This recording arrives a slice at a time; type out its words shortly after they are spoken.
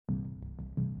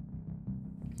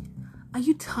Are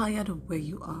you tired of where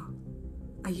you are?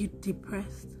 Are you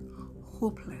depressed,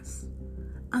 hopeless,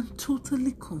 and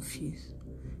totally confused?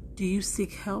 Do you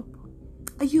seek help?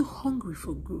 Are you hungry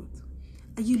for growth?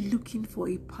 Are you looking for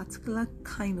a particular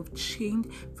kind of change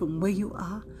from where you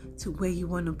are to where you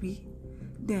want to be?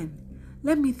 Then,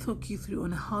 let me talk you through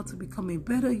on how to become a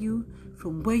better you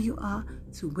from where you are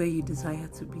to where you desire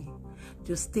to be.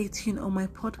 Just stay tuned on my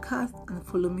podcast and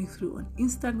follow me through on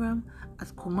Instagram at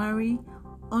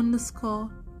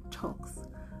Kumari_talks.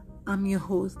 I'm your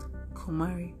host,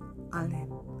 Kumari Allen.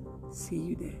 See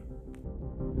you there.